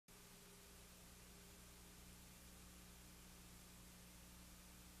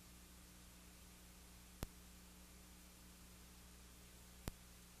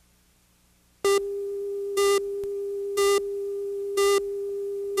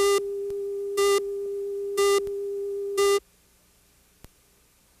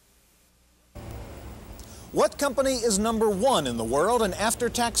What company is #1 in the world in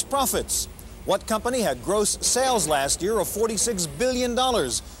after-tax profits? What company had gross sales last year of $46 billion,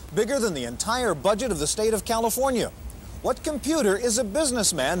 bigger than the entire budget of the state of California? What computer is a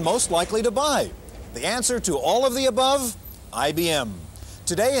businessman most likely to buy? The answer to all of the above? IBM.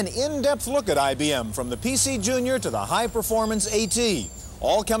 Today, an in-depth look at IBM, from the PC Junior to the high-performance AT.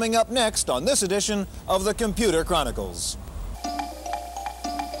 All coming up next on this edition of the Computer Chronicles.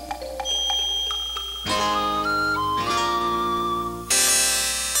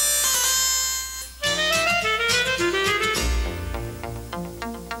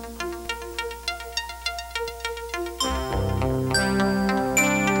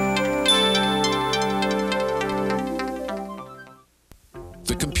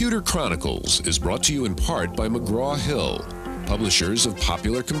 Computer Chronicles is brought to you in part by McGraw-Hill, publishers of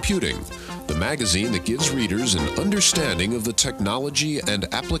Popular Computing, the magazine that gives readers an understanding of the technology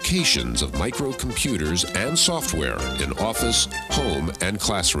and applications of microcomputers and software in office, home, and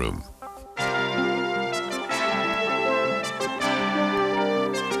classroom.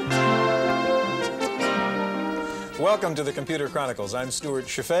 Welcome to the Computer Chronicles. I'm Stewart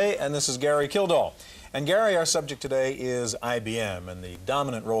and this is Gary Kildall. And Gary, our subject today is IBM and the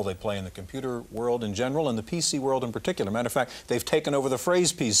dominant role they play in the computer world in general and the PC world in particular. Matter of fact, they've taken over the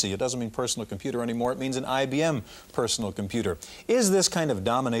phrase PC. It doesn't mean personal computer anymore. It means an IBM personal computer. Is this kind of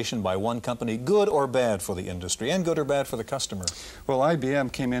domination by one company good or bad for the industry, and good or bad for the customer? Well,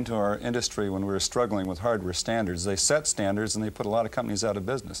 IBM came into our industry when we were struggling with hardware standards. They set standards and they put a lot of companies out of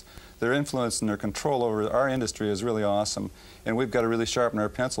business. Their influence and their control over our industry is really awesome, and we've got to really sharpen our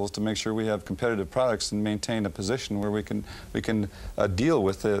pencils to make sure we have competitive products and maintain a position where we can deal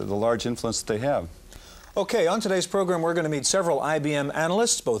with the large influence that they have. Okay, on today's program we're going to meet several IBM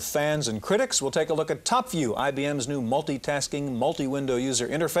analysts, both fans and critics. We'll take a look at TopView, IBM's new multitasking, multi-window user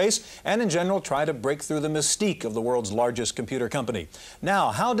interface, and in general try to break through the mystique of the world's largest computer company.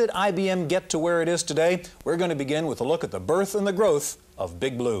 Now, how did IBM get to where it is today? We're going to begin with a look at the birth and the growth of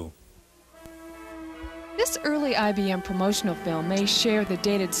Big Blue. This early IBM promotional film may share the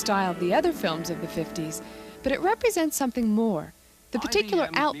dated style of the other films of the 50s, but it represents something more, the particular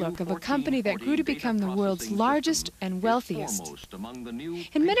outlook of a company that grew to become the world's largest and wealthiest.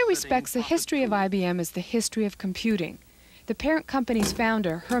 In many respects, the history of IBM is the history of computing. The parent company's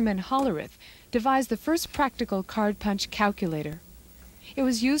founder, Herman Hollerith, devised the first practical card punch calculator. It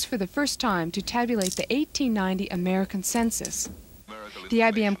was used for the first time to tabulate the 1890 American census. The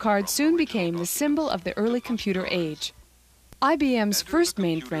IBM card soon became the symbol of the early computer age. IBM's first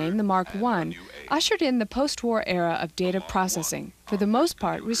mainframe, the Mark I, ushered in the post-war era of data processing, for the most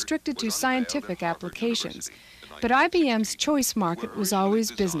part restricted to scientific applications. But IBM's choice market was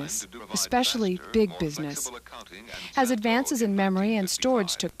always business, especially big business. As advances in memory and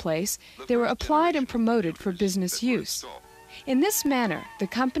storage took place, they were applied and promoted for business use. In this manner, the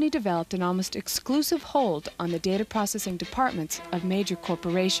company developed an almost exclusive hold on the data processing departments of major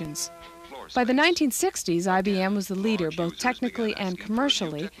corporations. By the 1960s, IBM was the leader both technically and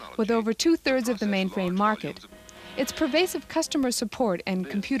commercially, with over 2/3 of the mainframe market. Its pervasive customer support and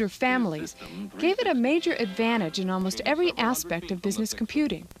computer families gave it a major advantage in almost every aspect of business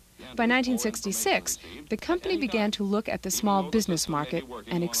computing. By 1966, the company began to look at the small business market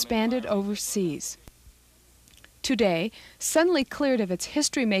and expanded overseas. Today, suddenly cleared of its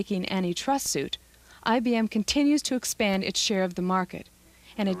history-making antitrust suit, IBM continues to expand its share of the market,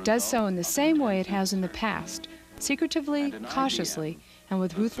 and it does so in the same way it has in the past, secretively, cautiously, and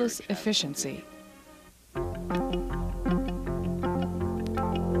with ruthless efficiency.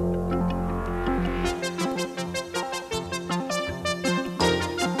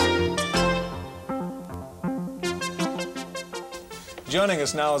 Joining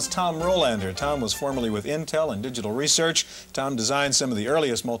us now is Tom Rolander. Tom was formerly with Intel in digital research. Tom designed some of the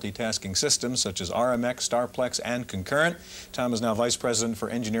earliest multitasking systems, such as RMX, Starplex, and Concurrent. Tom is now Vice President for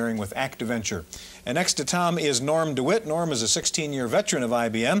Engineering with ActiVenture. And next to Tom is Norm DeWitt. Norm is a 16-year veteran of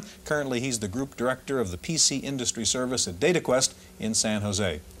IBM. Currently, he's the Group Director of the PC Industry Service at Dataquest in San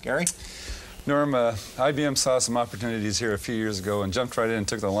Jose. Gary? Norm, IBM saw some opportunities here a few years ago and jumped right in and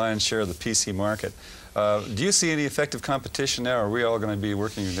took the lion's share of the PC market. Do you see any effective competition now, or are we all going to be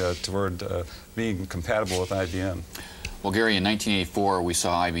working toward being compatible with IBM? Well, Gary, in 1984, we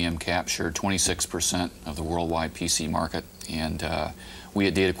saw IBM capture 26% of the worldwide PC market, and we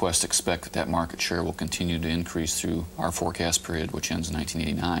at Dataquest expect that that market share will continue to increase through our forecast period, which ends in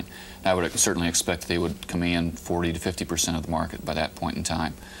 1989. I would certainly expect they would command 40 to 50% of the market by that point in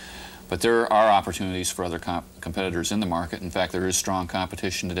time. But there are opportunities for other competitors in the market. In fact, there is strong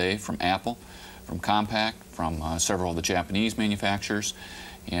competition today from Apple, from Compaq, from several of the Japanese manufacturers,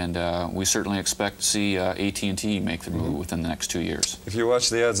 And we certainly expect to see AT&T make the move within the next 2 years. If you watch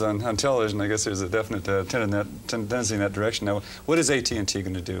the ads on television, I guess there's a definite tendency in that direction. Now, what is AT&T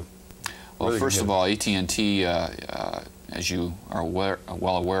going to do? Well, first of all, AT&T, as you are well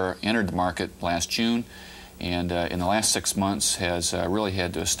aware, entered the market last June, and in the last 6 months has really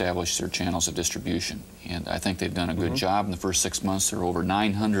had to establish their channels of distribution. And I think they've done a good job. In the first 6 months, there are over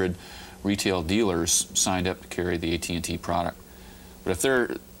 900 retail dealers signed up to carry the AT&T product. But if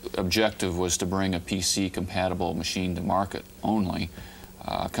their objective was to bring a PC-compatible machine to market only,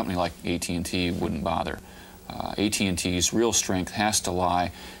 a company like AT&T wouldn't bother. AT&T's real strength has to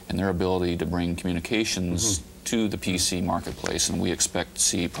lie in their ability to bring communications to the PC marketplace, and we expect to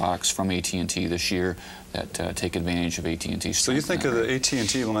see products from AT&T this year that take advantage of AT&T's strength. So you think of the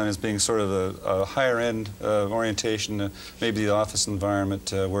AT&T line as being sort of a higher-end orientation, maybe the office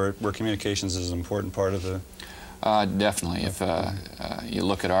environment where communications is an important part of the... Definitely. If you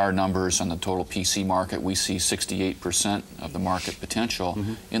look at our numbers on the total PC market, we see 68% of the market potential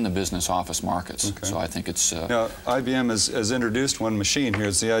in the business office markets. So I think it's... Now, IBM has introduced one machine here.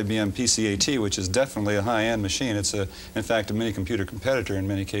 It's the IBM PC-AT, which is definitely a high-end machine. It's, in fact, a mini-computer competitor in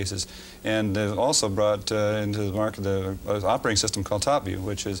many cases. And they've also brought into the market the operating system called TopView,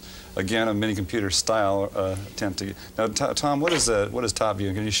 which is, again, a mini-computer style attempt to... Now, Tom, what is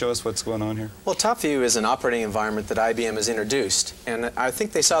TopView? Can you show us what's going on here? Well, TopView is an operating environment that IBM has introduced, and I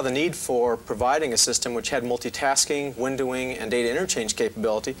think they saw the need for providing a system which had multitasking, windowing, and data interchange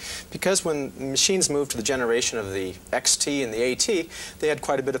capability, because when machines moved to the generation of the XT and the AT, they had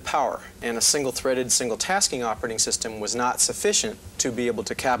quite a bit of power, and a single-threaded, single-tasking operating system was not sufficient to be able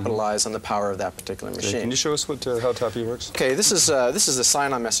to capitalize on the power of that particular machine. Can you show us how TopView works? Okay, this is the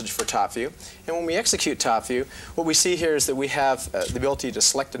sign-on message for TopView, and when we execute TopView, what we see here is that we have the ability to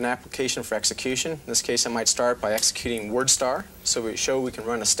select an application for execution. In this case, I might start by executing WordStar, so we can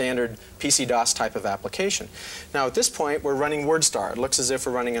run a standard PC-DOS type of application. Now, at this point, we're running WordStar. It looks as if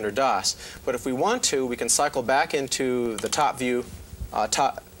we're running under DOS, but if we want to, we can cycle back into the TopView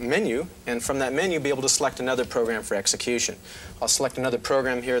menu, and from that menu be able to select another program for execution. I'll select another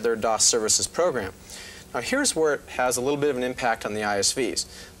program here, their DOS services program. Now here's where it has a little bit of an impact on the ISVs.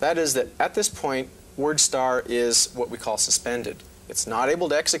 That is that at this point, WordStar is what we call suspended. It's not able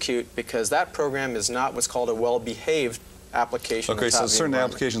to execute because that program is not what's called a well-behaved application. Okay, so certain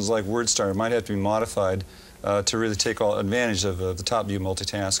applications like WordStar might have to be modified to really take all advantage of the TopView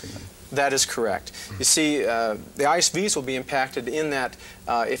multitasking. That is correct. You see, the ISVs will be impacted in that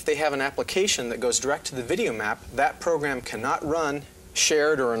if they have an application that goes direct to the video map, that program cannot run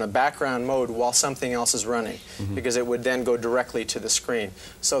shared or in a background mode while something else is running, because it would then go directly to the screen.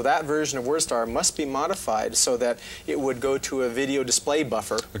 So that version of WordStar must be modified so that it would go to a video display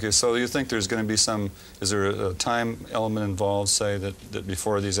buffer. Okay, so you think there's going to be is there a time element involved, say, that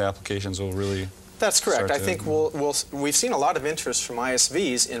before these applications will really... That's correct. I think we've seen a lot of interest from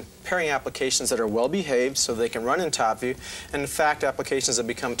ISVs in pairing applications that are well-behaved so they can run in TopView, and in fact applications that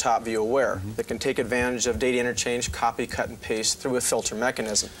become TopView aware, that can take advantage of data interchange, copy, cut, and paste through a filter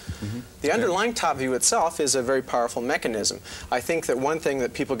mechanism. The underlying TopView itself is a very powerful mechanism. I think that one thing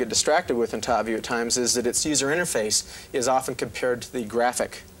that people get distracted with in TopView at times is that its user interface is often compared to the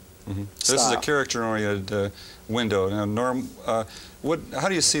graphic style. This is a character-oriented window. Now, how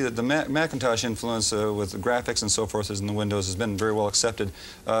do you see that the Macintosh influence with the graphics and so forth in the Windows has been very well accepted?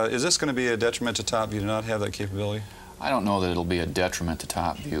 Is this going to be a detriment to TopView to not have that capability? I don't know that it'll be a detriment to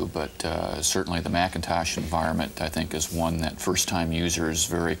TopView, but certainly the Macintosh environment, I think, is one that first-time users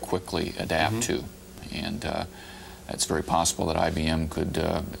very quickly adapt to. And it's very possible that IBM could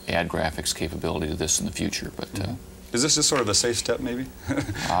add graphics capability to this in the future. But is this just sort of a safe step, maybe?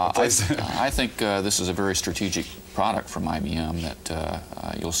 I think this is a very strategic product from IBM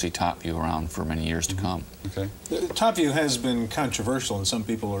that you'll see TopView around for many years to come. Okay. TopView has been controversial, and some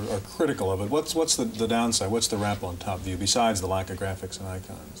people are critical of it. What's the downside? What's the rap on TopView besides the lack of graphics and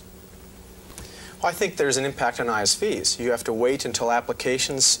icons? Well, I think there's an impact on ISVs. You have to wait until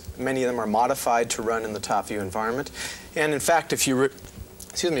applications, many of them are modified to run in the TopView environment. And in fact, if you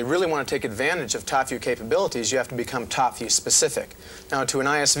really want to take advantage of TopView capabilities, you have to become TopView specific. Now, to an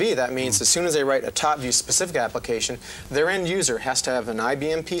ISV, that means as soon as they write a TopView specific application, their end user has to have an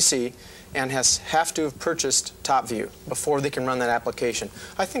IBM PC and have to have purchased TopView before they can run that application.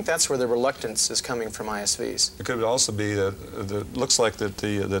 I think that's where the reluctance is coming from ISVs. It could also be that it looks like that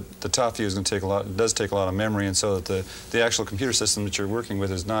the TopView is going to does take a lot of memory, and so that the actual computer system that you're working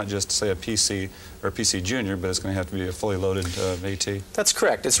with is not just, say, a PC or a PC Junior, but it's going to have to be a fully loaded AT. That's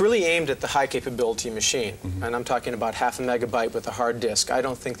Correct. It's really aimed at the high capability machine, and I'm talking about half a megabyte with a hard disk. I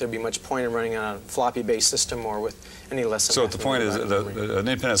don't think there'd be much point in running on a floppy-based system or with any less than So the point is that an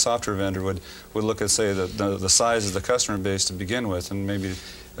independent software vendor would look at, say, the size of the customer base to begin with, and maybe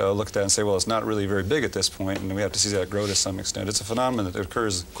look at that and say, well, it's not really very big at this point, and we have to see that grow to some extent. It's a phenomenon that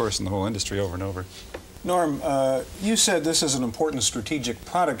occurs, of course, in the whole industry over and over. Norm, you said this is an important strategic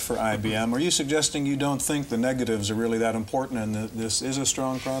product for IBM. Are you suggesting you don't think the negatives are really that important and that this is a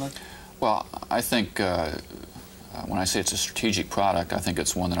strong product? Well, I think when I say it's a strategic product, I think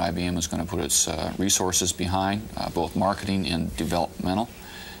it's one that IBM is going to put its resources behind, both marketing and developmental.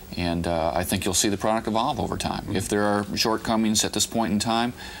 And I think you'll see the product evolve over time. If there are shortcomings at this point in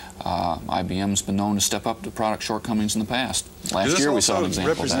time, IBM's been known to step up to product shortcomings in the past. Last year we saw an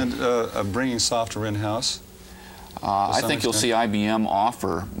example of that. Does this also represent bringing software in-house? I think you'll see IBM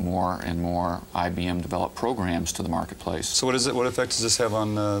offer more and more IBM-developed programs to the marketplace. So what effect does this have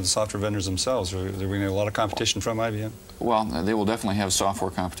on the software vendors themselves? Are we going to have a lot of competition from IBM? Well, they will definitely have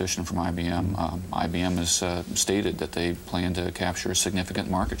software competition from IBM. IBM has stated that they plan to capture a significant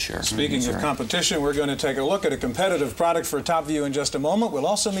market share. Speaking of competition, we're going to take a look at a competitive product for TopView in just a moment. We'll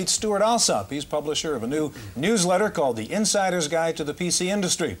also meet Stewart Alsop. He's publisher of a new newsletter called The Insider's Guide to the PC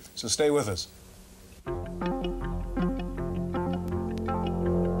Industry. So stay with us.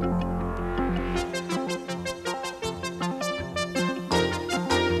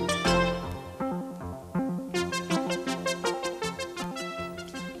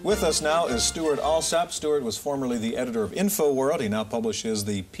 With us now is Stewart Alsop. Stewart was formerly the editor of InfoWorld. He now publishes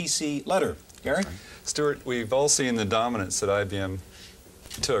the PC Letter. Gary? Stuart, we've all seen the dominance that IBM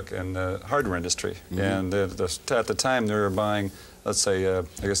took in the hardware industry. And at the time they were buying, let's say, I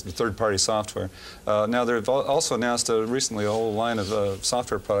guess, third-party software. Now they've also announced recently a whole line of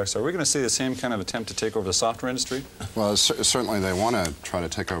software products. Are we going to see the same kind of attempt to take over the software industry? Well, certainly they want to try to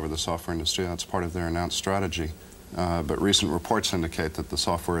take over the software industry. That's part of their announced strategy. But recent reports indicate that the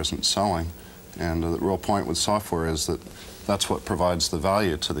software isn't selling, and the real point with software is that that's what provides the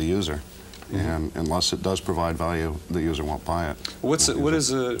value to the user, and unless it does provide value, the user won't buy it. What is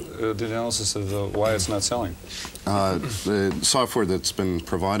the analysis of why it's not selling? The software that's been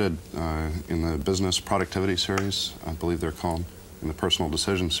provided in the business productivity series, I believe they're called, in the personal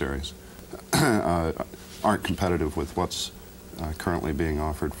decision series, aren't competitive with what's currently being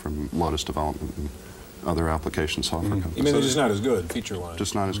offered from Lotus Development and other application software companies. You mean they're just not as good, feature-wise?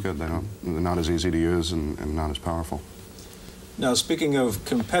 Just not as good. They're not as easy to use and not as powerful. Now, speaking of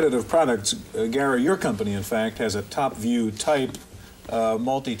competitive products, Gary, your company, in fact, has a TopView type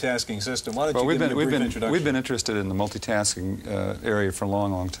multitasking system. Why don't you give me a brief introduction? We've been interested in the multitasking area for a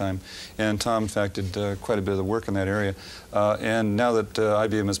long, long time. And Tom, in fact, did quite a bit of the work in that area. And now that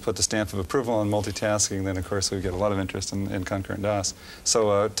IBM has put the stamp of approval on multitasking, then, of course, we get a lot of interest in concurrent DOS.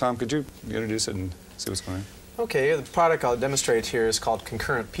 So, Tom, could you introduce it and see what's going on? Okay, the product I'll demonstrate here is called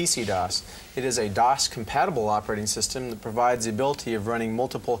Concurrent PC DOS. It is a DOS-compatible operating system that provides the ability of running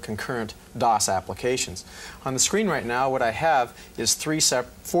multiple concurrent DOS applications. On the screen right now, what I have is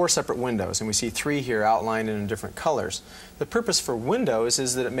four separate windows, and we see three here outlined in different colors. The purpose for Windows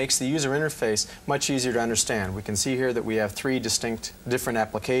is that it makes the user interface much easier to understand. We can see here that we have three distinct different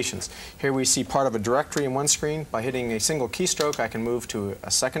applications. Here we see part of a directory in one screen. By hitting a single keystroke, I can move to a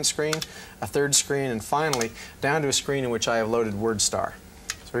second screen, a third screen, and finally down to a screen in which I have loaded WordStar.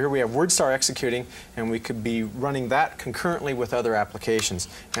 So here we have WordStar executing, and we could be running that concurrently with other applications.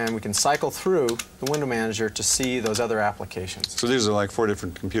 And we can cycle through the window manager to see those other applications. So these are like four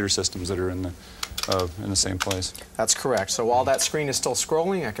different computer systems that are in the same place. That's correct. So while that screen is still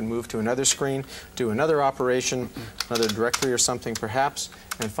scrolling, I can move to another screen, do another operation, another directory or something perhaps,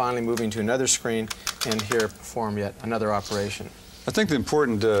 and finally moving to another screen and here perform yet another operation. I think the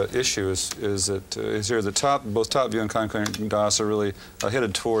important issue is here that both TopView and concurrent DOS are really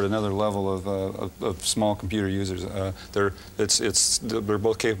headed toward another level of small computer users. They're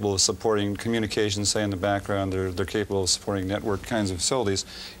both capable of supporting communications, say in the background. They're capable of supporting network kinds of facilities.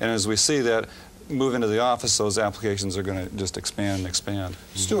 And as we see that move into the office, those applications are going to just expand and expand.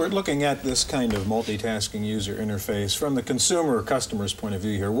 Stewart, looking at this kind of multitasking user interface from the consumer or customer's point of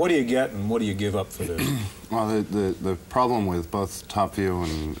view here, what do you get and what do you give up for this? Well, the problem with both TopView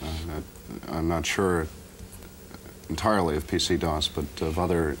and I'm not sure entirely of PC-DOS, but of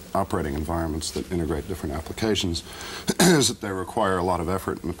other operating environments that integrate different applications, is that they require a lot of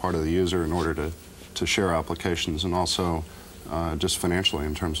effort on the part of the user in order to share applications, and also just financially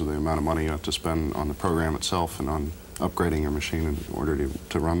in terms of the amount of money you have to spend on the program itself and on upgrading your machine in order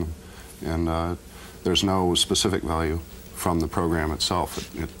to run them. And there's no specific value from the program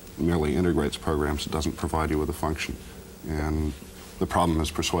itself. It merely integrates programs. It doesn't provide you with a function. And the problem is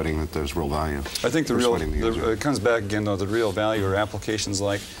persuading that there's real value. I think it comes back again, though, the real value are applications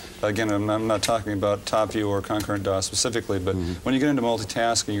like, again, I'm not talking about TopView or concurrent DOS specifically, but when you get into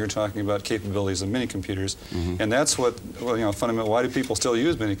multitasking, you're talking about capabilities of mini computers, and that's what, well, you know, fundamentally, why do people still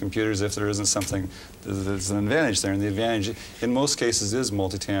use mini computers if there isn't something that's an advantage there? And the advantage, in most cases, is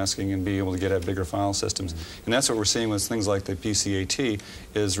multitasking and being able to get at bigger file systems. And that's what we're seeing with things like the PCAT,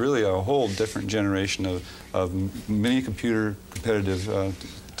 is really a whole different generation of mini computer competitive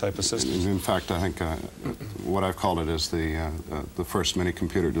type of systems. In fact, I think what I've called it is the first mini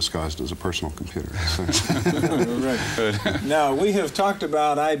computer disguised as a personal computer. Right. Now, we have talked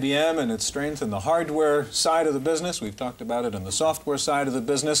about IBM and its strength in the hardware side of the business. We've talked about it in the software side of the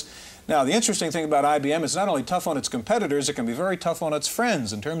business. Now, the interesting thing about IBM is not only tough on its competitors, it can be very tough on its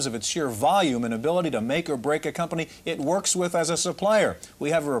friends in terms of its sheer volume and ability to make or break a company it works with as a supplier.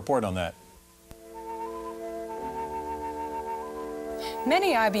 We have a report on that.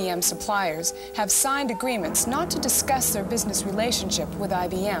 Many IBM suppliers have signed agreements not to discuss their business relationship with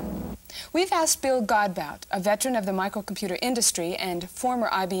IBM. We've asked Bill Godbout, a veteran of the microcomputer industry and former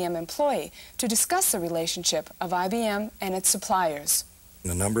IBM employee, to discuss the relationship of IBM and its suppliers. In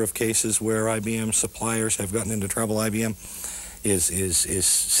a number of cases where IBM suppliers have gotten into trouble, IBM is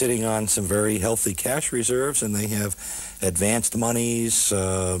sitting on some very healthy cash reserves, and they have advanced monies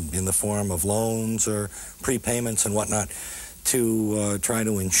in the form of loans or prepayments and whatnot to try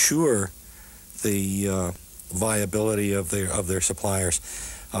to ensure the viability of their suppliers.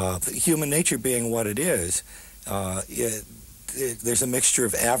 Human nature being what it is, there's a mixture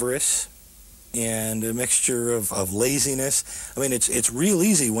of avarice and a mixture of laziness. I mean, it's real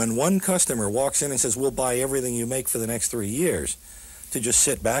easy when one customer walks in and says, we'll buy everything you make for the next 3 years, to just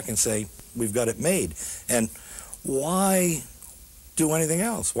sit back and say, we've got it made. And why do anything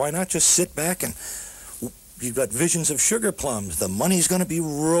else? Why not just sit back and you've got visions of sugar plums. The money's going to be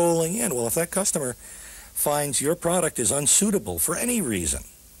rolling in. Well, if that customer finds your product is unsuitable for any reason,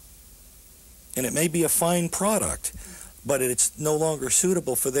 and it may be a fine product, but it's no longer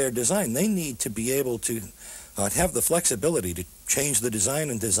suitable for their design, they need to be able to have the flexibility to change the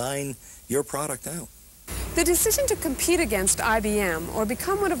design and design your product out. The decision to compete against IBM or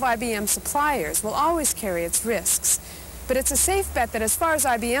become one of IBM's suppliers will always carry its risks. But it's a safe bet that as far as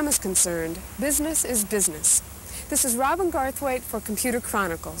IBM is concerned, business is business. This is Robin Garthwaite for Computer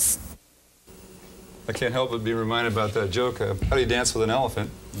Chronicles. I can't help but be reminded about that joke, how do you dance with an elephant?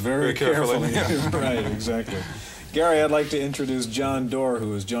 Very carefully. Right, exactly. Gary, I'd like to introduce John Doerr,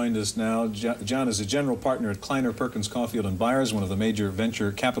 who has joined us now. John is a general partner at Kleiner, Perkins, Caufield, and Byers, one of the major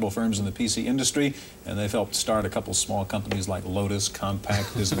venture capital firms in the PC industry, and they've helped start a couple small companies like Lotus,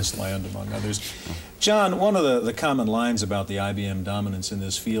 Compact, Business Land, among others. John, one of the common lines about the IBM dominance in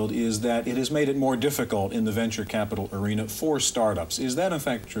this field is that it has made it more difficult in the venture capital arena for startups. Is that in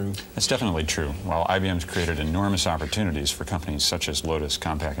fact true? That's definitely true. While IBM's created enormous opportunities for companies such as Lotus,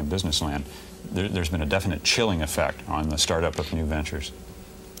 Compact, and Business Land, there's been a definite chilling effect on the startup of new ventures.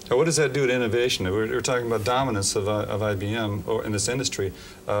 So what does that do to innovation? We're talking about dominance of IBM in this industry.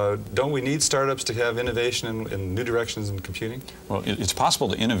 Don't we need startups to have innovation in new directions in computing? Well, it's possible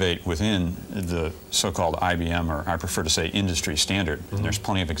to innovate within the so-called IBM, or I prefer to say industry standard. And there's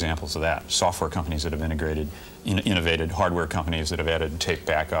plenty of examples of that. Software companies that have innovated, hardware companies that have added tape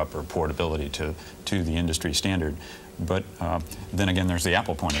backup or portability to the industry standard. But then again, there's the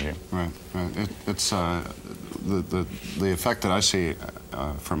Apple point of view. Right. It's the effect that I see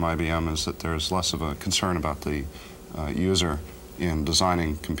from IBM is that there's less of a concern about the user in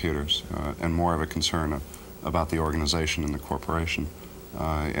designing computers and more of a concern about the organization and the corporation.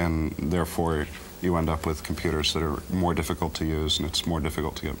 And therefore, you end up with computers that are more difficult to use, and it's more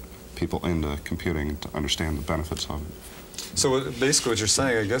difficult to get people into computing to understand the benefits of it. So basically what you're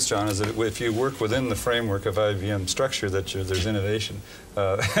saying, I guess, John, is that if you work within the framework of IBM structure, that there's innovation.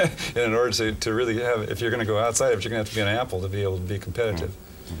 And in order to really have, if you're going to go outside of it, you're going to have to be an Apple to be able to be competitive.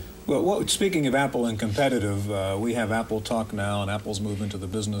 Well, speaking of Apple and competitive, we have Apple Talk now, and Apple's move into the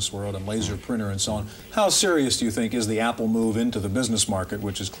business world, and laser printer and so on. How serious do you think is the Apple move into the business market,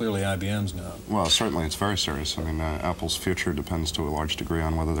 which is clearly IBM's now? Well, certainly it's very serious. I mean, Apple's future depends to a large degree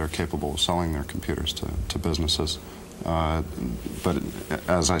on whether they're capable of selling their computers to businesses. But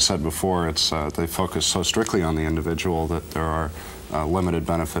as I said before, they focus so strictly on the individual that there are limited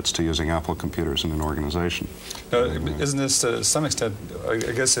benefits to using Apple computers in an organization. Isn't this, to some extent, I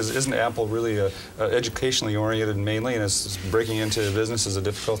guess, isn't Apple really educationally oriented mainly, and is breaking into business is a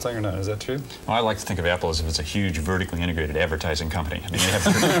difficult thing, or not? Is that true? Well, I like to think of Apple as if it's a huge vertically integrated advertising company. I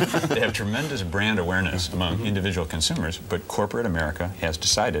mean, they have tremendous brand awareness among individual consumers, but corporate America has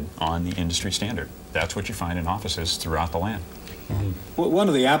decided on the industry standard. That's what you find in offices throughout the land. One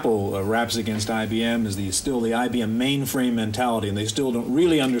of the Apple raps against IBM is still the IBM mainframe mentality, and they still don't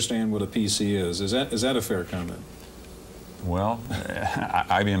really understand what a PC is. Is that a fair comment? Well,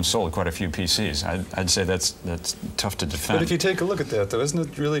 IBM sold quite a few PCs. I'd say that's tough to defend. But if you take a look at that, though, isn't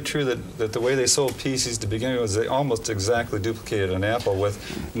it really true that the way they sold PCs to begin with was they almost exactly duplicated an Apple with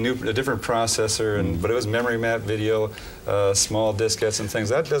a different processor, but it was memory map video, small diskettes and things.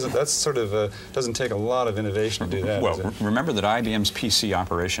 That doesn't take a lot of innovation to do that. Well, remember that IBM's PC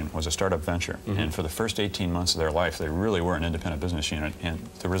operation was a startup venture, and for the first 18 months of their life, they really were an independent business unit, and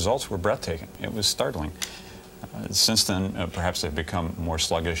the results were breathtaking. It was startling. Since then, perhaps they've become more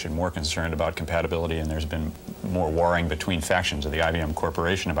sluggish and more concerned about compatibility, and there's been more warring between factions of the IBM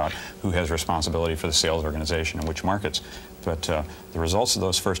corporation about who has responsibility for the sales organization and which markets. But the results of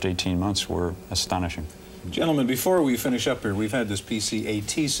those first 18 months were astonishing. Gentlemen, before we finish up here, we've had this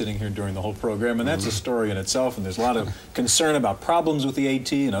PC-AT sitting here during the whole program, and that's a story in itself, and there's a lot of concern about problems with the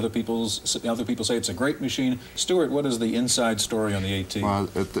AT, and other people say it's a great machine. Stewart, what is the inside story on the AT? Well,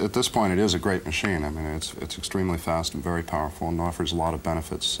 at this point, it is a great machine. I mean, it's extremely fast and very powerful and offers a lot of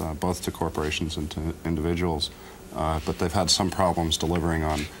benefits, both to corporations and to individuals. But they've had some problems delivering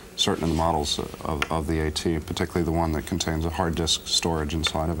on certain of the models of the AT, particularly the one that contains a hard disk storage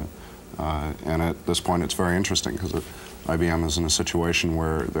inside of it. And at this point, it's very interesting because IBM is in a situation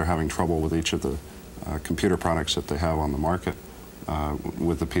where they're having trouble with each of the computer products that they have on the market,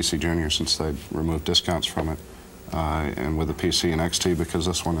 with the PC Junior since they removed discounts from it, and with the PC and XT because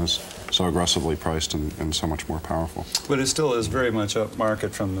this one is so aggressively priced and so much more powerful. But it still is very much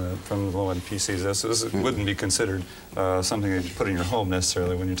upmarket from the low-end PCs. This wouldn't be considered something that you put in your home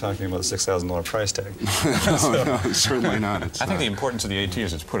necessarily when you're talking about a $6,000 price tag. No, certainly not. I think the importance of the AT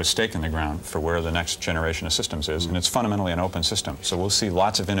is it's put a stake in the ground for where the next generation of systems is, and it's fundamentally an open system. So we'll see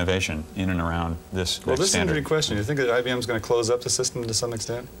lots of innovation in and around this Well, this is an standard. interesting question. Do you think that IBM is going to close up the system to some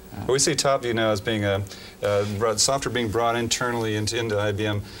extent? We see TopView now as being software being brought internally into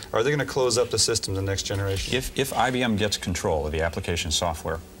IBM. Are they going to close up the system the next generation? If IBM gets control of the application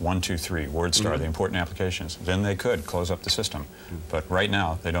software, 1, 2, 3, WordStar, the important applications, then they could close up the system. But right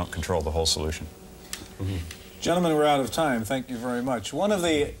now, they don't control the whole solution. Gentlemen, we're out of time. Thank you very much. One of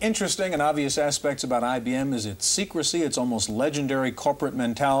the interesting and obvious aspects about IBM is its secrecy, its almost legendary corporate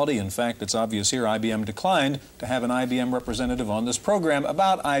mentality. In fact, it's obvious here IBM declined to have an IBM representative on this program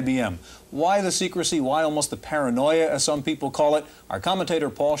about IBM. Why the secrecy? Why almost the paranoia, as some people call it? Our commentator,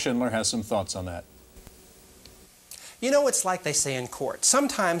 Paul Schindler, has some thoughts on that. You know, it's like they say in court.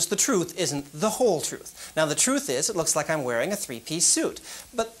 Sometimes the truth isn't the whole truth. Now, the truth is, it looks like I'm wearing a three-piece suit.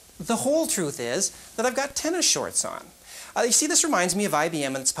 But the whole truth is that I've got tennis shorts on. You see, this reminds me of IBM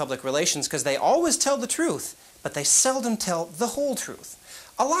and its public relations because they always tell the truth, but they seldom tell the whole truth.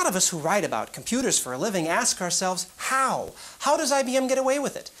 A lot of us who write about computers for a living ask ourselves, how? How does IBM get away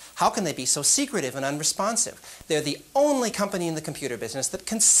with it? How can they be so secretive and unresponsive? They're the only company in the computer business that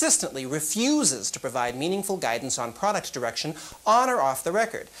consistently refuses to provide meaningful guidance on product direction on or off the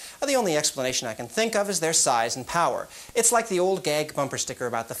record. The only explanation I can think of is their size and power. It's like the old gag bumper sticker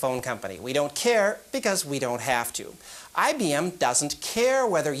about the phone company. We don't care because we don't have to. IBM doesn't care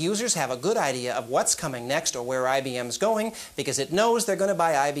whether users have a good idea of what's coming next or where IBM's going because it knows they're going to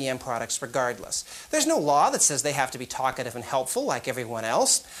buy IBM products regardless. There's no law that says they have to be talkative and helpful like everyone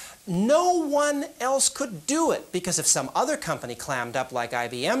else. No one else could do it because if some other company clammed up like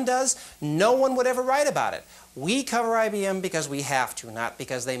IBM does, no one would ever write about it. We cover IBM because we have to, not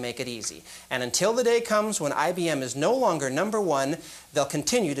because they make it easy. And until the day comes when IBM is no longer number one, they'll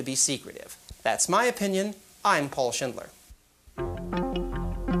continue to be secretive. That's my opinion. I'm Paul Schindler.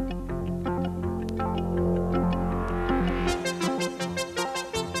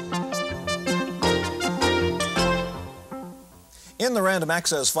 In the Random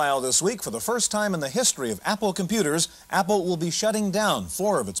Access file this week, for the first time in the history of Apple computers, Apple will be shutting down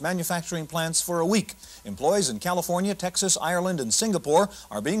 4 of its manufacturing plants for a week. Employees in California, Texas, Ireland, and Singapore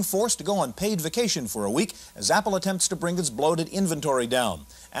are being forced to go on paid vacation for a week as Apple attempts to bring its bloated inventory down.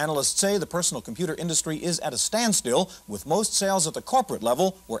 Analysts say the personal computer industry is at a standstill, with most sales at the corporate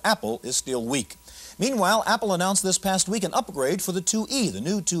level, where Apple is still weak. Meanwhile, Apple announced this past week an upgrade for the 2E. The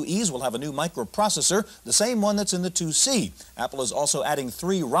new 2Es will have a new microprocessor, the same one that's in the 2C. Apple is also adding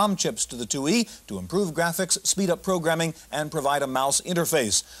 3 ROM chips to the 2E to improve graphics, speed up programming, and provide a mouse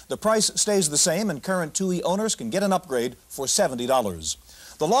interface. The price stays the same, and current 2E owners can get an upgrade for $70.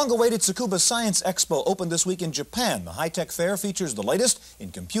 The long-awaited Tsukuba Science Expo opened this week in Japan. The high-tech fair features the latest in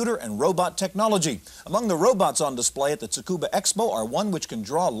computer and robot technology. Among the robots on display at the Tsukuba Expo are one which can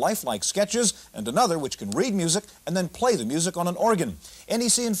draw lifelike sketches and another which can read music and then play the music on an organ.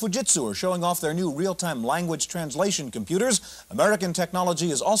 NEC and Fujitsu are showing off their new real-time language translation computers. American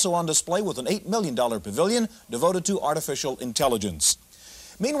technology is also on display with an $8 million pavilion devoted to artificial intelligence.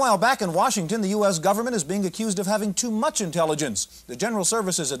 Meanwhile, back in Washington, the U.S. government is being accused of having too much intelligence. The General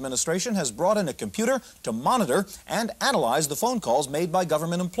Services Administration has brought in a computer to monitor and analyze the phone calls made by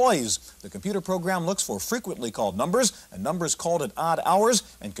government employees. The computer program looks for frequently called numbers and numbers called at odd hours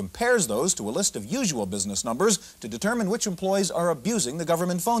and compares those to a list of usual business numbers to determine which employees are abusing the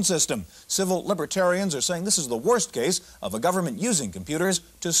government phone system. Civil libertarians are saying this is the worst case of a government using computers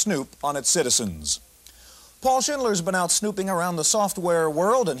to snoop on its citizens. Paul Schindler's been out snooping around the software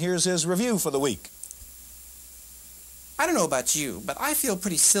world, and here's his review for the week. I don't know about you, but I feel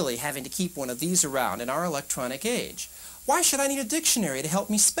pretty silly having to keep one of these around in our electronic age. Why should I need a dictionary to help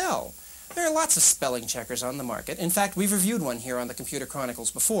me spell? There are lots of spelling checkers on the market. In fact, we've reviewed one here on the Computer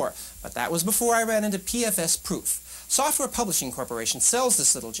Chronicles before, but that was before I ran into PFS Proof. Software Publishing Corporation sells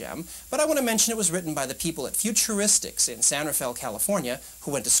this little gem, but I want to mention it was written by the people at Futuristics in San Rafael, California,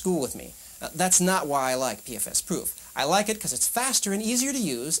 who went to school with me. That's not why I like PFS Proof. I like it because it's faster and easier to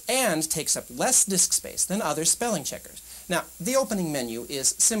use and takes up less disk space than other spelling checkers. Now, the opening menu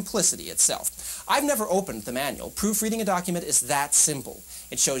is simplicity itself. I've never opened the manual. Proofreading a document is that simple.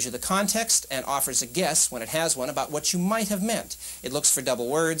 It shows you the context and offers a guess, when it has one, about what you might have meant. It looks for double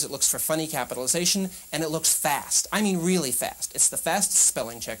words, it looks for funny capitalization, and it looks fast. I mean really fast. It's the fastest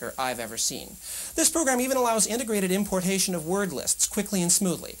spelling checker I've ever seen. This program even allows integrated importation of word lists quickly and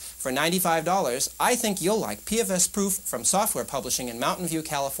smoothly. For $95, I think you'll like PFS Proof from Software Publishing in Mountain View,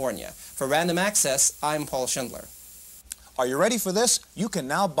 California. For Random Access, I'm Paul Schindler. Are you ready for this? You can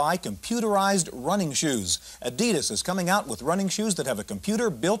now buy computerized running shoes. Adidas is coming out with running shoes that have a computer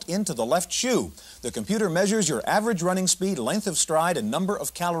built into the left shoe. The computer measures your average running speed, length of stride, and number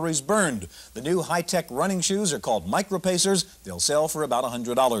of calories burned. The new high-tech running shoes are called micropacers. They'll sell for about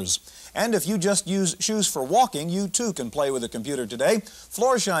 $100. And if you just use shoes for walking, you too can play with a computer today.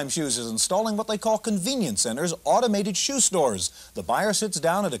 Florsheim Shoes is installing what they call convenience centers, automated shoe stores. The buyer sits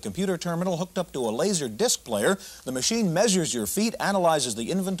down at a computer terminal hooked up to a laser disc player. The machine measures your feet, analyzes the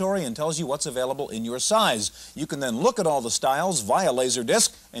inventory, and tells you what's available in your size. You can then look at all the styles via laser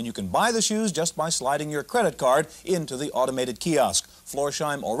disc, and you can buy the shoes just by sliding your credit card into the automated kiosk.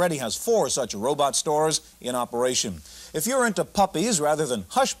 Florsheim already has 4 such robot stores in operation. If you're into puppies rather than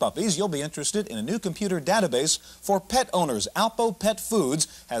hush puppies, you'll be interested in a new computer database for pet owners. Alpo Pet Foods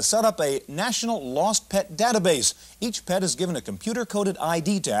has set up a national lost pet database. Each pet is given a computer-coded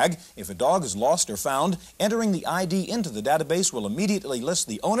ID tag. If a dog is lost or found, entering the ID into the database will immediately list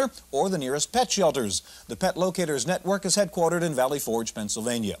the owner or the nearest pet shelters. The Pet Locators Network is headquartered in Valley Forge,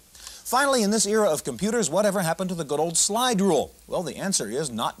 Pennsylvania. Finally, in this era of computers, whatever happened to the good old slide rule? Well, the answer is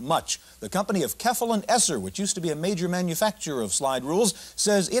not much. The company of Keffel and Esser, which used to be a major manufacturer of slide rules,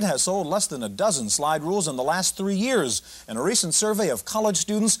 says it has sold less than a dozen slide rules in the last 3 years. In a recent survey of college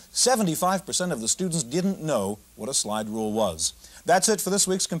students, 75% of the students didn't know what a slide rule was. That's it for this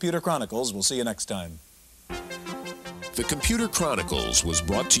week's Computer Chronicles. We'll see you next time. The Computer Chronicles was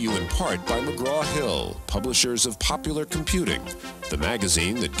brought to you in part by McGraw-Hill, publishers of Popular Computing, the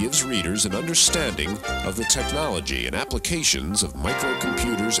magazine that gives readers an understanding of the technology and applications of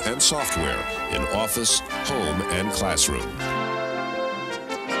microcomputers and software in office, home, and classroom.